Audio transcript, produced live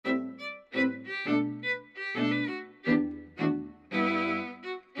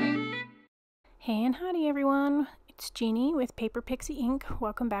Hey and howdy everyone, it's Jeannie with Paper Pixie Ink.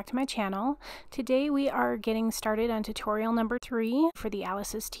 Welcome back to my channel. Today we are getting started on tutorial number 3 for the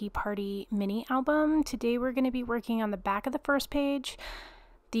Alice's Tea Party mini album. Today we're going to be working on the back of the first page,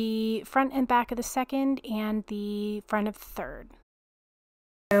 the front and back of the second, and the front of the third.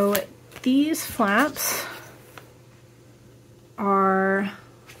 So these flaps are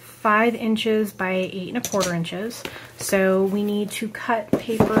 5 inches by 8 1/4 inches. So we need to cut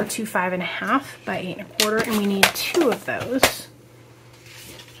paper to 5 1/2 by 8 1/4, and we need 2 of those.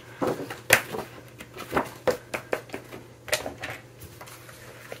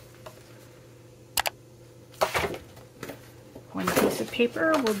 One piece of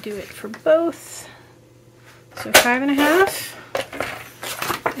paper will do it for both. So 5 1/2,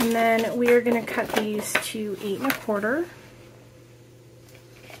 and then we are going to cut these to 8 1/4.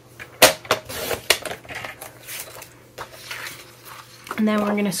 And then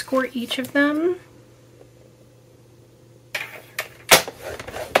we're going to score each of them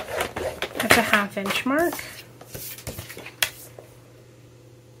at the 1/2 inch mark.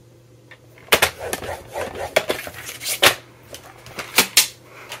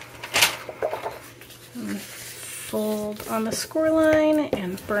 And fold on the score line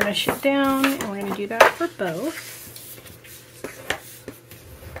and burnish it down, and we're going to do that for both.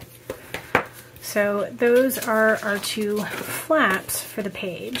 So those are our 2 flaps for the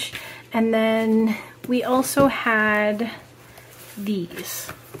page. And then we also had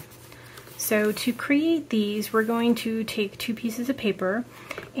these. So to create these, we're going to take 2 pieces of paper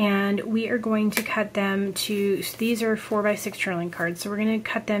and we are going to cut them to, so these are 4 by 6 journaling cards. So we're going to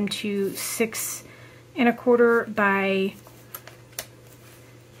cut them to 6 1/4 by,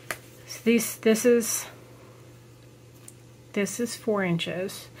 so this is 4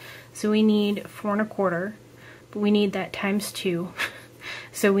 inches. So we need 4 1/4, but we need that times 2.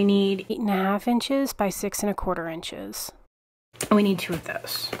 So we need 8 1/2 inches by 6 1/4 inches. And we need 2 of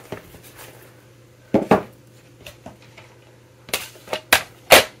those.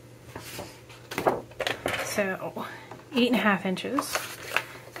 So 8 1/2 inches,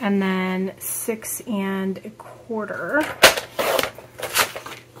 and then 6 1/4.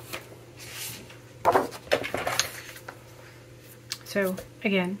 So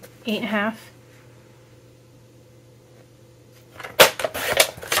again, 8 1/2.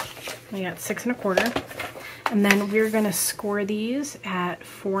 We got 6 1/4. And then we're going to score these at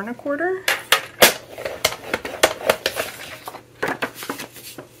 4 1/4.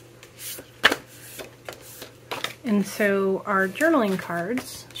 And so our journaling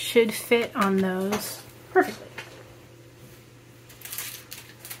cards should fit on those perfectly.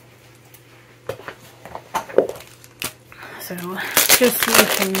 So just so you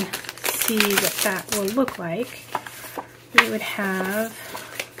can see what that will look like, we would have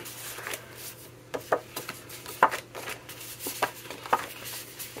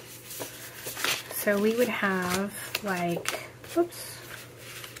like, whoops,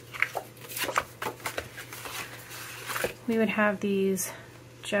 we would have these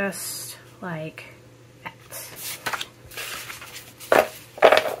just like that.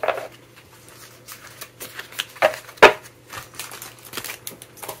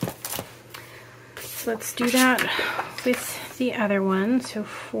 So let's do that with the other one. So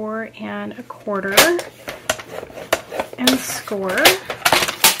 4 1/4 and score.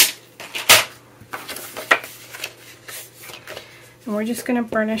 And we're just going to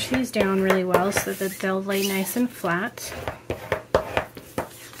burnish these down really well so that they'll lay nice and flat.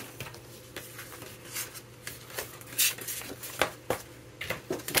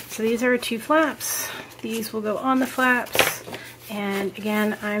 So these are 2 flaps. These will go on the flaps. And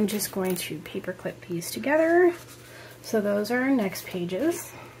again, I'm just going to paper clip these together. So those are our next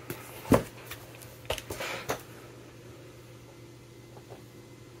pages.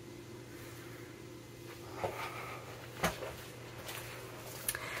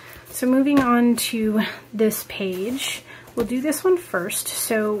 So moving on to this page, we'll do this one first.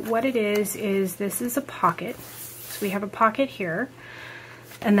 So what it is this is a pocket. So we have a pocket here,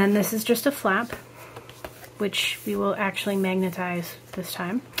 and then this is just a flap, which we will actually magnetize this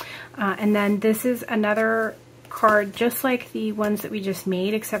time. And then this is another card just like the ones that we just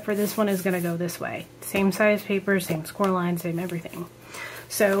made, except for this one is going to go this way. Same size paper, same score line, same everything.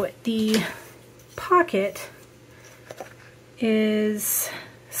 So the pocket is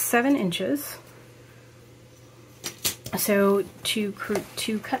 7 inches. So to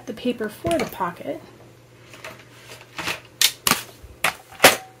cut the paper for the pocket,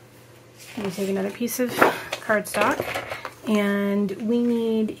 we take another piece of cardstock, and we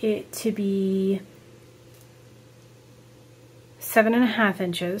need it to be 7 1/2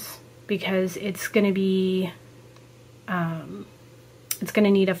 inches because it's going to be, it's going to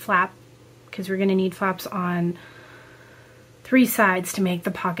need a flap, because we're going to need flaps on 3 sides to make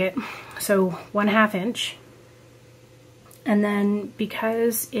the pocket. So 1/2 inch. And then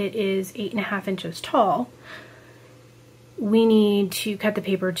because it is 8.5 inches tall, we need to cut the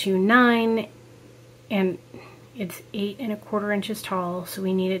paper to 9, and it's 8.25 inches tall, so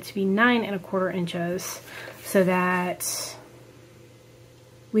we need it to be 9.25 inches so that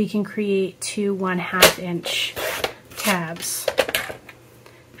we can create 2 1/2 inch tabs.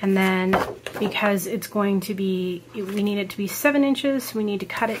 And then because it's going to be, we need it to be 7 inches, so we need to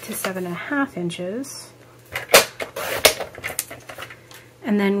cut it to 7.5 inches.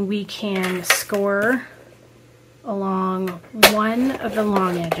 And then we can score along one of the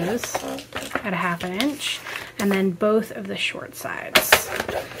long edges at 1/2 inch, and then both of the short sides.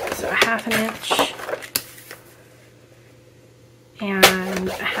 So 1/2 inch and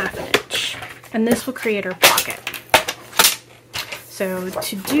 1/2 inch. And this will create our pocket. So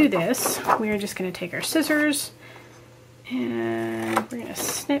to do this, we're just going to take our scissors and we're going to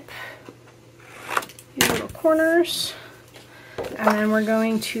snip these little corners, and then we're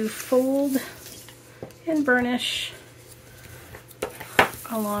going to fold and burnish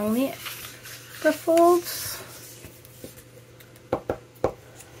along the folds.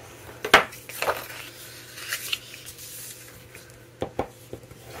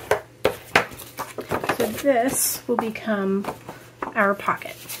 So this will become our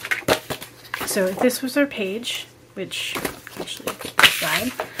pocket. So if this was our page, which actually this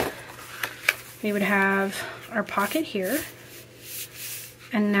side, we would have our pocket here,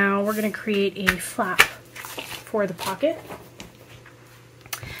 and now we're going to create a flap for the pocket.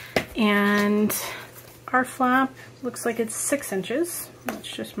 And our flap looks like it's 6 inches. Let's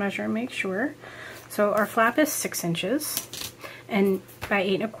just measure and make sure. So our flap is 6 inches, and by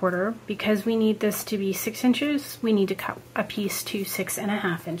 8.25, because we need this to be 6 inches, we need to cut a piece to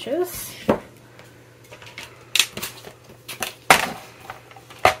 6.5 inches. I'm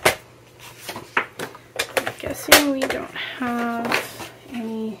guessing we don't have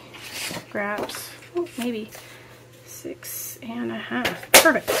any scraps. Oh, maybe 6.5.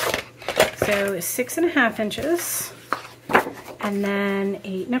 Perfect. So 6.5 inches, and then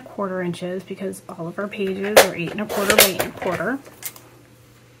 8.25 inches, because all of our pages are 8.25 by 8.25.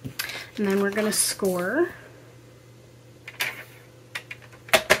 And then we're going to score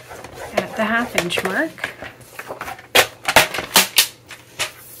at the 1/2 inch mark.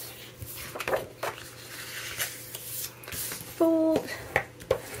 Fold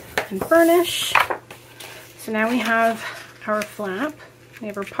and burnish. So now we have our flap, we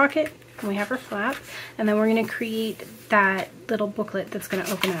have our pocket, and we have our flap, and then we're going to create that little booklet that's going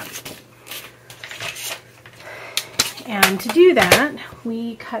to open up. And to do that,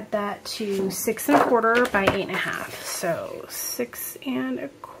 we cut that to 6.25 by 8.5. So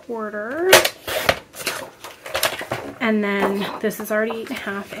 6.25, and then this is already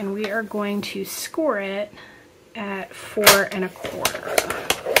 8.5, and we are going to score it at 4.25.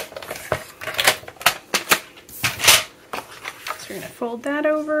 So we're going to fold that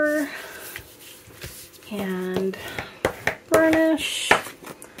over and burnish.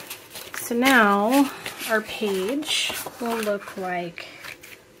 So now our page will look like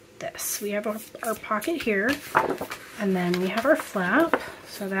this. We have our pocket here, and then we have our flap,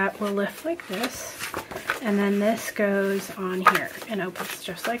 so that will lift like this, and then this goes on here and opens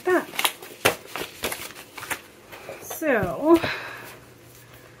just like that. So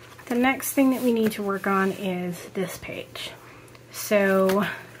the next thing that we need to work on is this page. So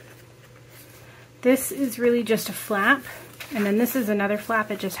this is really just a flap, and then this is another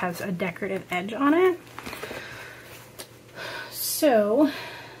flap. It just has a decorative edge on it. So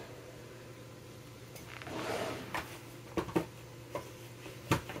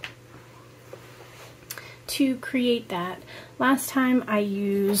to create that, last time I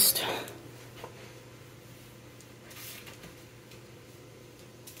used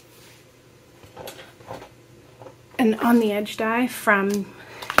an on the edge die from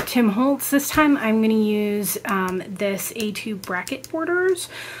Tim Holtz. This time I'm going to use this A2 bracket borders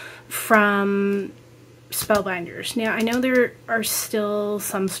from Spellbinders. Now I know there are still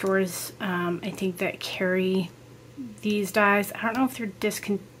some stores I think that carry these dies. I don't know if they're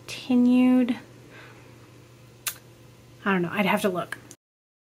discontinued. I don't know, I'd have to look.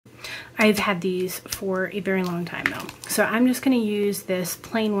 I've had these for a very long time though. So I'm just going to use this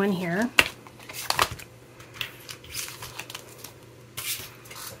plain one here.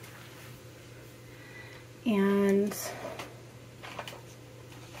 And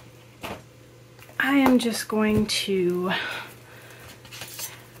I am just going to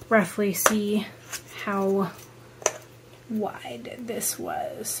roughly see how wide this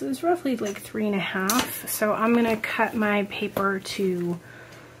was. So it was roughly like 3.5. So I'm gonna cut my paper to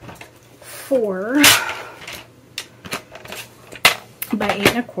 4 by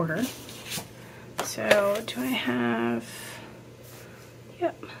 8.25. So do I have,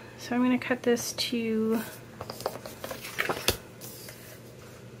 yep. So I'm gonna cut this to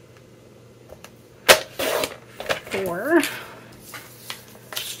 4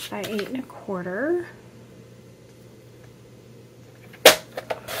 by 8.25.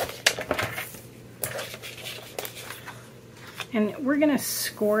 And we're gonna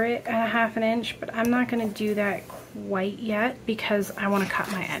score it at 1/2 inch, but I'm not gonna do that quite yet because I wanna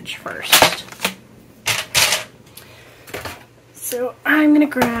cut my edge first. So I'm gonna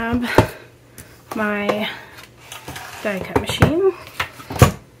grab my die cut machine.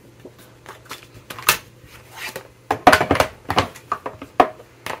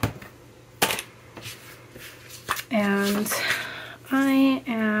 And I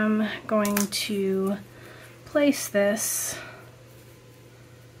am going to place this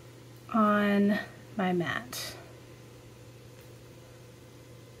on my mat.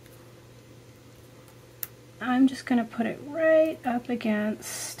 I'm just going to put it right up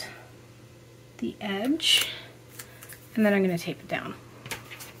against the edge, and then I'm going to tape it down.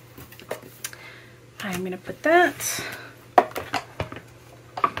 I'm going to put that,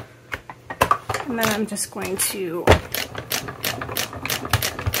 and then I'm just going to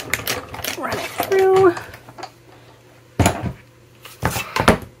run it through.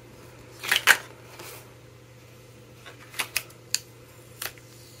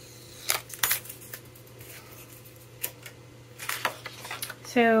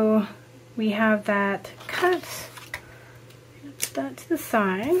 So we have that cut. Put that to the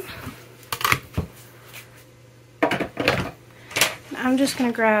side. I'm just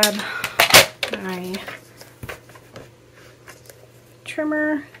going to grab my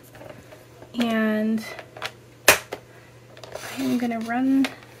trimmer and I'm going to run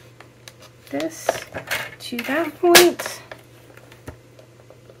this to that point.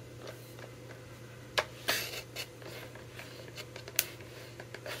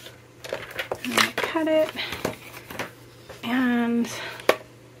 Cut it, and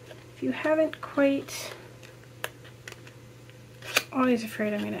if you haven't quite, always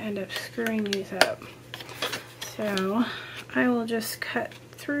afraid I'm going to end up screwing these up, so I will just cut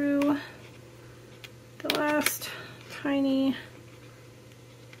through the last tiny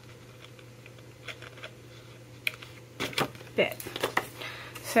bit.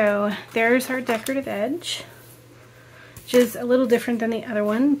 So there's our decorative edge, which is a little different than the other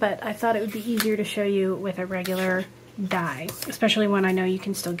one, but I thought it would be easier to show you with a regular die, especially one I know you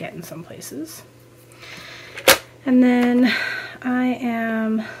can still get in some places. And then I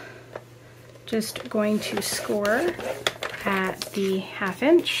am just going to score at the 1/2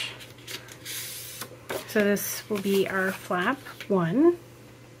 inch. So this will be our flap 1,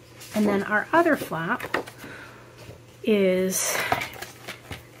 and then our other flap is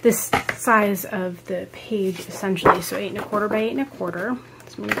this size of the page essentially, so 8.25 by 8.25.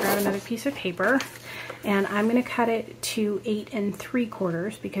 So I'm going to grab another piece of paper and I'm going to cut it to 8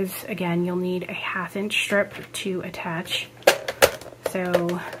 3/4 because again you'll need a 1/2 inch strip to attach. So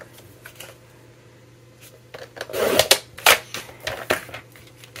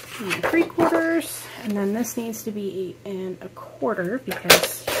 8 3/4, and then this needs to be 8 1/4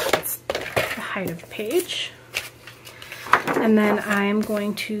 because it's the height of the page. And then I'm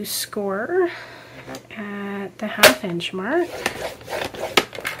going to score at the 1/2 inch mark.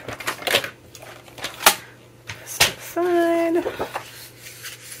 This to the side.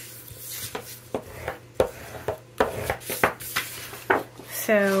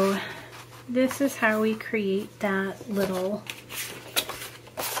 So this is how we create that little,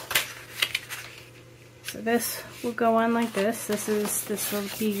 so this will go on like this. This will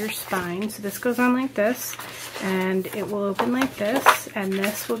be your spine. So this goes on like this, and it will open like this, and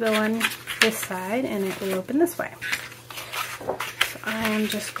this will go on this side and it will open this way. So I am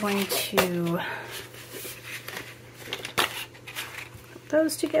just going to put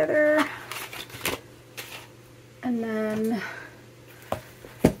those together, and then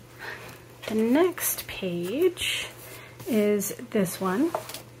the next page is this one.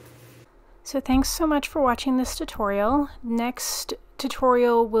 So thanks so much for watching this tutorial. Next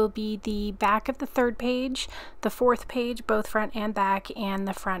tutorial will be the back of the 3rd page, the 4th page, both front and back, and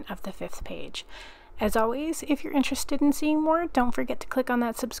the front of the 5th page. As always, if you're interested in seeing more, don't forget to click on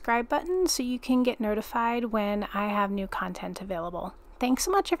that subscribe button so you can get notified when I have new content available. Thanks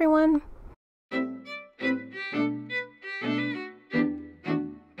so much, everyone!